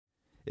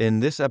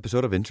In this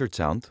episode of Insert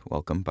Sound,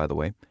 welcome by the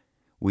way,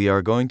 we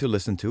are going to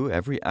listen to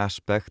every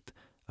aspect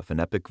of an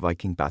epic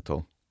Viking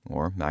battle,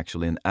 or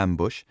actually an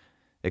ambush,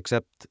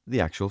 except the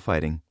actual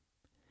fighting.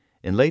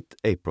 In late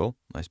April,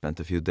 I spent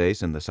a few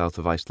days in the south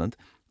of Iceland,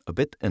 a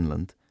bit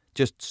inland,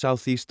 just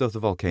southeast of the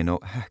volcano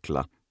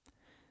Hekla.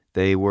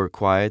 They were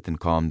quiet and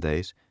calm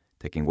days,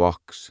 taking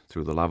walks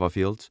through the lava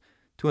fields,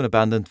 to an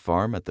abandoned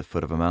farm at the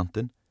foot of a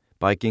mountain,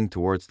 biking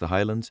towards the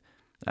highlands,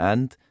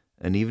 and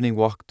an evening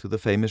walk to the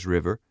famous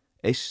river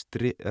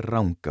Eystri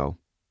Rangá.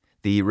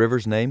 The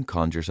river's name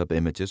conjures up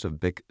images of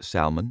big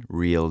salmon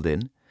reeled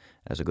in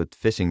as a good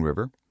fishing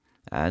river,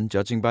 and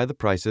judging by the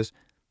prices,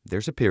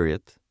 there's a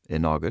period,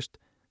 in August,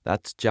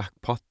 that's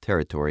jackpot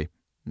territory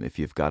if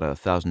you've got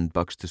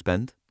 $1,000 to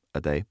spend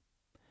a day.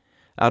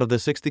 Out of the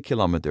 60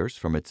 kilometers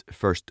from its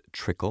first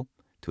trickle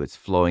to its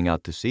flowing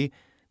out to sea,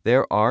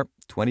 there are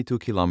 22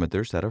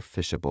 kilometers that are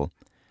fishable,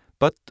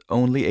 but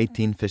only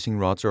 18 fishing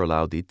rods are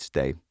allowed each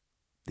day.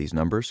 These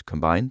numbers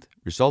combined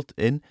result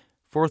in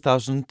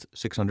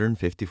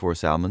 4,654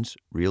 salmons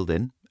reeled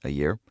in a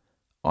year,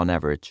 on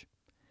average.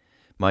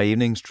 My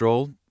evening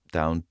stroll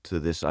down to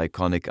this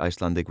iconic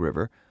Icelandic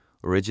river,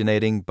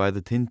 originating by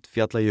the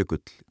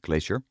Tindfjallajökull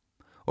glacier,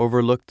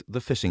 overlooked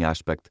the fishing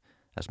aspect,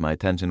 as my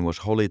attention was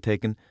wholly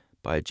taken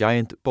by a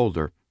giant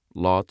boulder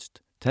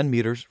lodged 10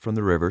 meters from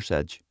the river's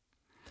edge.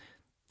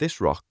 This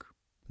rock,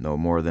 no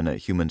more than a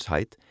human's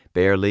height,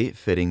 barely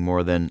fitting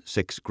more than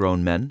 6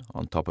 grown men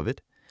on top of it,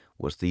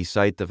 was the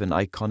site of an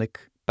iconic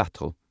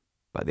battle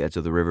by the edge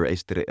of the river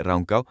Eystri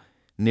Rangá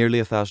nearly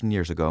 1,000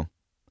 years ago.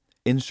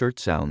 Insert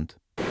sound.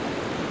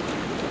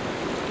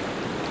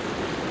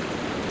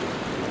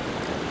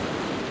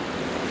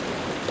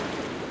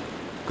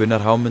 Gunnar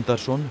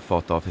Hámundarson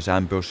fought off his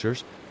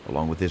ambushers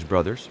along with his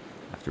brothers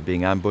after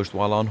being ambushed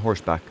while on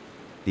horseback,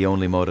 the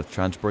only mode of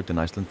transport in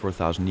Iceland for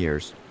 1,000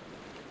 years.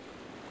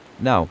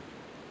 Now,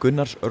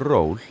 Gunnar's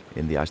role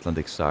in the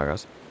Icelandic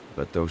sagas,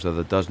 but those are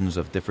the dozens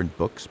of different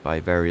books by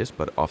various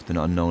but often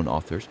unknown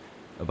authors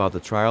about the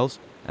trials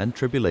and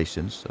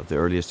tribulations of the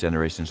earliest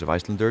generations of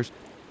Icelanders,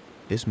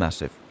 is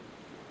massive.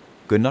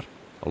 Gunnar,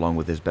 along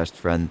with his best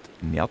friend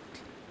Njáll,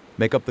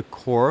 make up the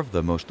core of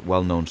the most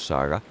well-known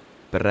saga,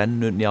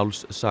 Brennu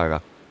Njál's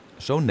saga,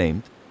 so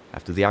named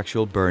after the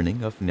actual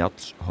burning of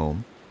Njál's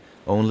home,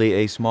 only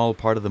a small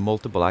part of the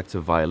multiple acts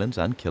of violence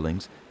and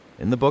killings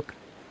in the book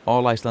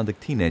all Icelandic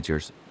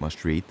teenagers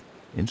must read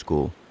in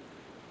school.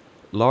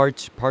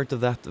 Large part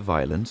of that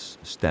violence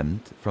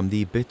stemmed from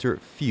the bitter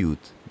feud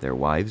their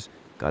wives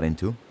got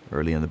into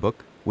early in the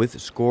book, with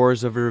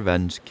scores of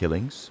revenge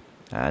killings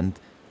and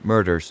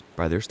murders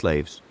by their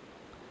slaves.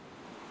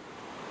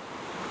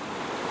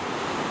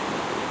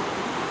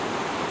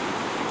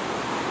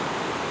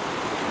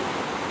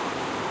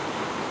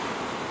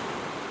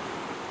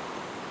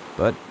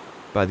 But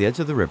by the edge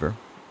of the river,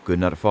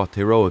 Gunnar fought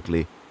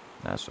heroically,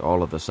 as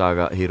all of the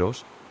saga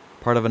heroes,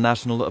 part of a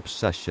national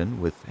obsession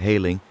with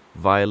hailing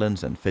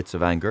violence and fits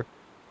of anger,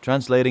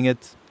 translating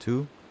it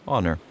to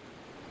honor.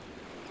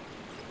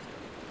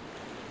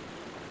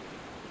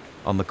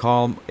 On the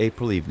calm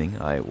April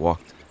evening, I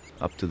walked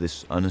up to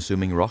this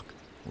unassuming rock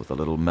with a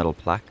little metal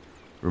plaque,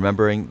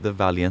 remembering the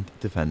valiant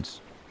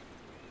defense.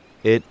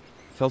 It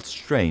felt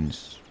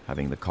strange,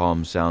 having the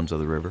calm sounds of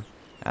the river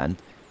and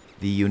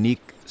the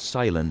unique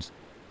silence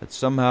that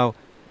somehow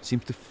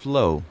seemed to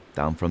flow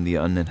down from the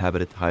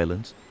uninhabited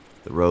highlands,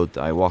 the road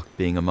I walked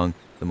being among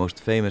the most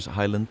famous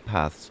highland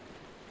paths,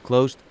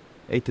 closed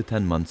 8 to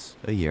 10 months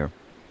a year.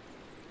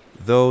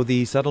 Though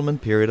the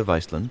settlement period of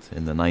Iceland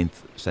in the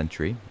 9th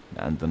century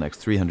and the next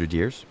 300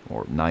 years,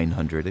 or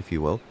 900 if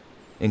you will,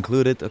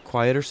 included a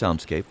quieter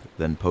soundscape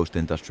than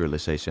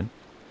post-industrialization,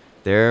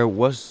 there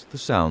was the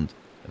sound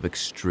of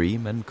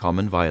extreme and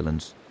common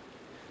violence.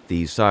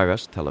 These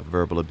sagas tell of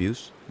verbal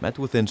abuse, met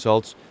with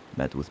insults,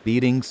 met with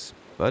beatings,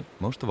 but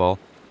most of all,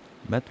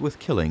 met with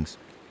killings,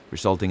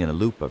 resulting in a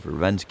loop of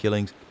revenge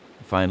killings,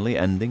 finally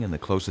ending in the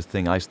closest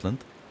thing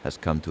Iceland has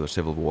come to a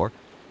civil war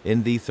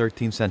in the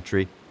 13th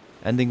century,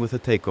 ending with a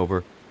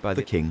takeover by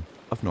the King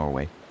of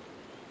Norway.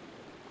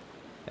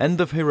 End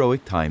of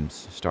heroic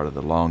times started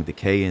a long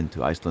decay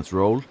into Iceland's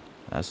role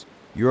as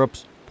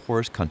Europe's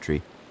poorest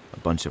country, a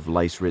bunch of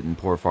lice-ridden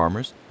poor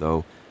farmers,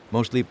 though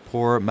mostly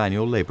poor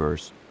manual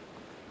laborers.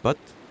 But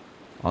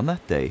on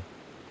that day,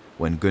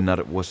 when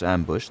Gunnar was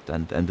ambushed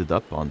and ended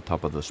up on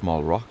top of the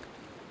small rock,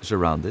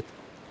 surrounded,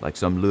 like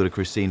some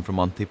ludicrous scene from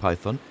Monty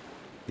Python,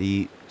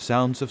 the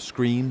sounds of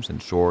screams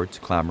and swords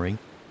clamoring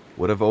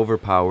would have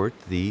overpowered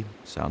the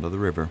sound of the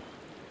river.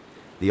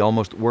 The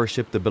almost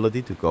worshipped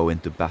ability to go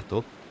into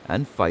battle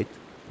and fight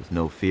with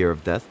no fear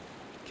of death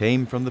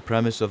came from the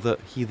premise of the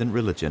heathen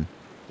religion,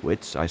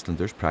 which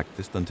Icelanders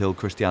practiced until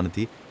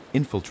Christianity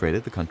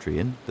infiltrated the country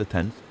in the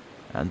 10th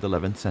and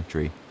 11th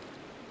century.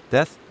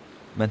 Death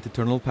meant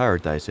eternal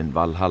paradise in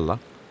Valhalla,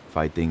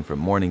 fighting from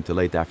morning to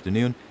late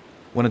afternoon,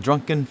 when a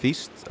drunken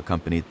feast,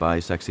 accompanied by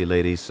sexy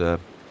ladies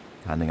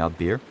handing out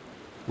beer,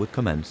 would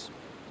commence.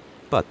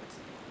 But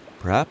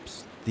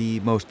perhaps the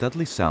most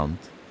deadly sound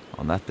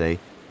on that day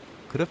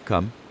could have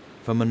come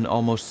from an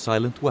almost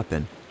silent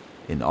weapon,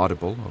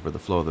 inaudible over the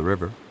flow of the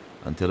river,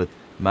 until it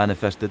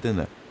manifested in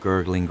a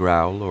gurgling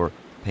growl or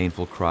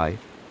painful cry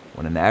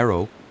when an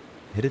arrow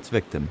hit its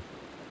victim.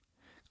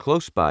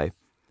 Close by,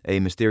 a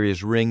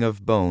mysterious ring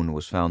of bone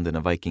was found in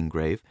a Viking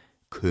grave,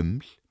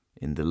 Kuml,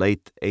 in the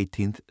late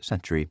 18th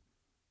century.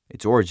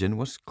 Its origin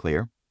was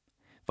clear.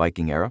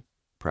 Viking era,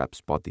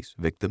 perhaps bodies,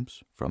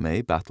 victims from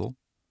a battle.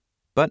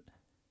 But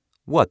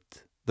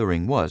what the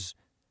ring was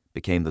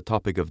became the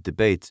topic of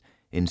debate,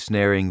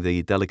 ensnaring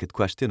the delicate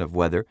question of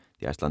whether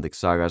the Icelandic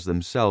sagas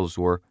themselves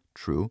were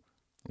true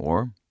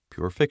or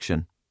pure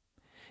fiction.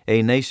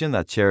 A nation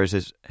that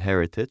cherishes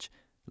heritage,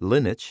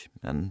 lineage,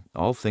 and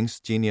all things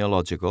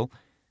genealogical,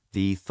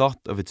 the thought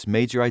of its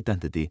major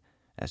identity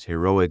as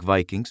heroic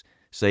Vikings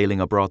sailing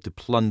abroad to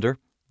plunder,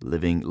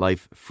 living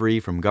life free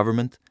from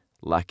government,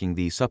 lacking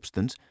the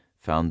substance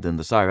found in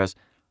the sagas,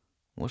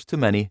 was to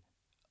many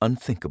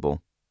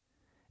unthinkable.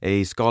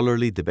 A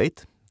scholarly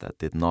debate that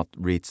did not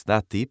reach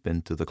that deep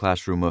into the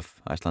classroom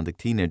of Icelandic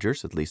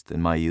teenagers, at least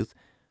in my youth,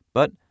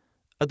 but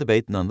a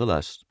debate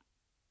nonetheless.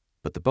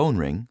 But the bone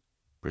ring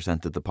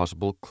presented the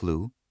possible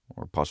clue,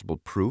 or possible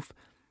proof,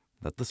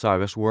 that the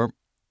sagas were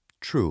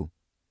true.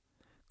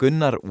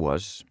 Gunnar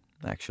was,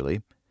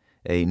 actually,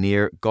 a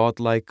near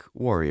godlike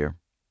warrior,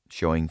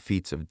 showing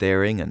feats of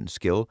daring and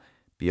skill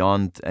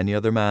beyond any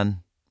other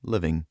man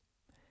living.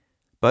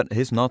 But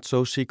his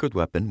not-so-secret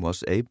weapon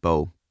was a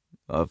bow,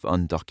 of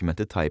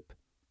undocumented type.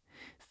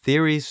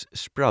 Theories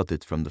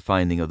sprouted from the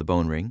finding of the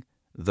bone ring,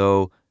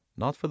 though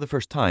not for the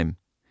first time,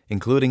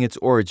 including its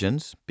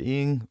origins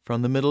being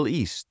from the Middle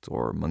East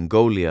or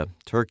Mongolia,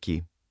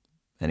 Turkey,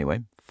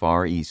 anyway,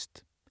 Far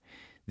East.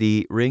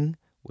 The ring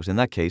was in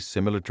that case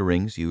similar to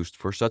rings used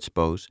for such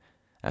bows,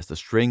 as the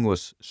string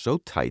was so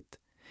tight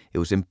it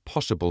was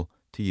impossible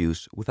to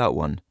use without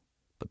one,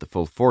 but the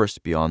full force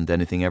beyond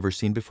anything ever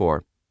seen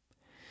before.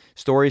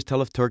 Stories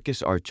tell of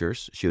Turkish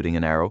archers shooting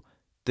an arrow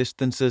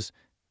distances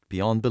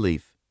beyond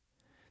belief.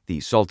 The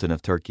Sultan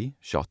of Turkey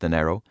shot an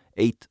arrow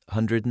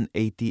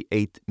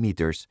 888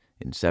 meters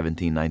in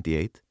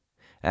 1798,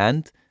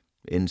 and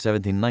in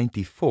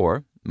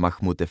 1794,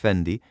 Mahmud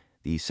Effendi,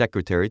 the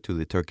secretary to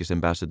the Turkish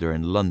ambassador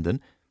in London,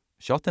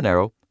 shot an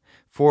arrow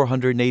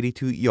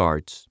 482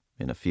 yards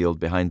in a field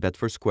behind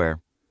Bedford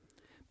Square.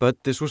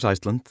 But this was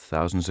Iceland,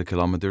 thousands of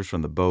kilometers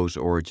from the bow's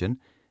origin,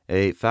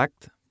 a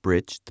fact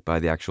bridged by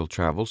the actual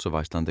travels of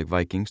Icelandic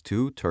Vikings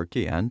to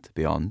Turkey and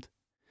beyond.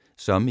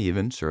 Some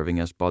even serving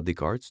as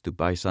bodyguards to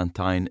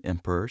Byzantine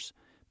emperors,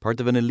 part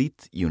of an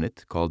elite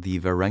unit called the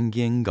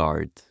Varangian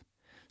Guard.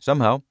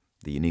 Somehow,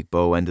 the unique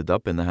bow ended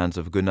up in the hands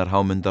of Gunnar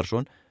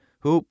Hámundarson,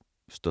 who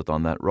stood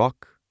on that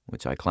rock,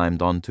 which I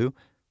climbed onto,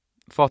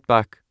 fought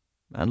back,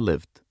 and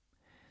lived.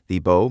 The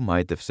bow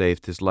might have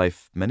saved his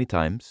life many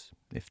times,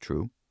 if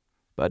true,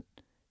 but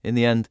in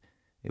the end,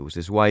 it was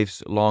his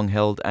wife's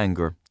long-held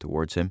anger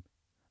towards him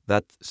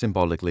that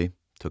symbolically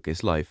took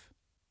his life.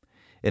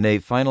 In a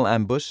final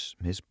ambush,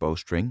 his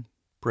bowstring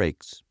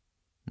breaks.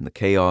 In the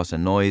chaos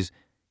and noise,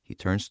 he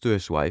turns to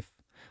his wife,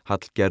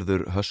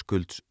 Hallgerður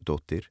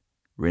Höskuldsdóttir,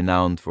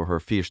 renowned for her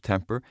fierce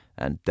temper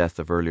and death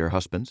of earlier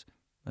husbands,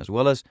 as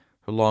well as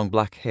her long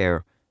black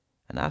hair,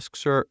 and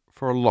asks her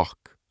for a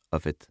lock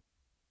of it.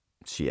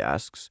 She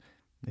asks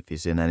if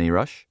he's in any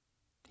rush.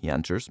 He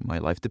answers, "My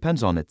life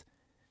depends on it."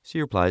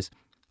 She replies,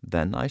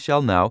 "Then I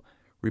shall now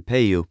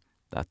repay you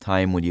that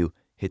time when you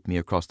hit me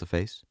across the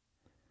face."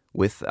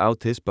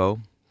 Without his bow,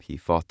 he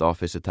fought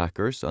off his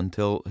attackers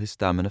until his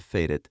stamina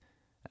faded,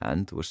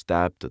 and was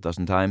stabbed a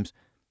dozen times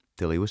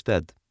till he was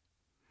dead.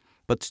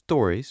 But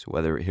stories,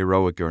 whether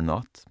heroic or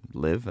not,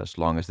 live as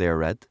long as they are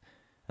read,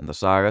 and the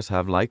sagas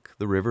have, like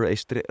the river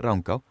Eystri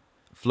Rangá,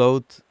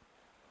 flowed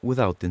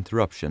without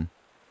interruption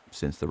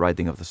since the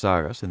writing of the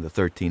sagas in the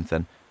 13th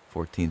and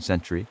 14th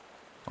century,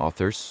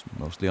 authors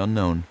mostly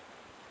unknown.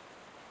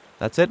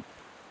 That's it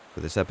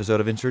for this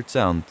episode of Insert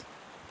Sound.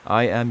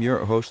 I am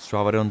your host,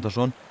 Svavar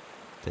Jondarsson,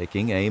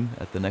 taking aim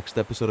at the next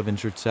episode of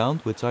Insert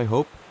Sound, which I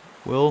hope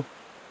will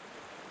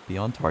be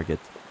on target.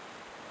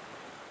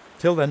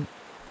 Till then,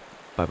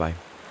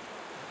 bye-bye.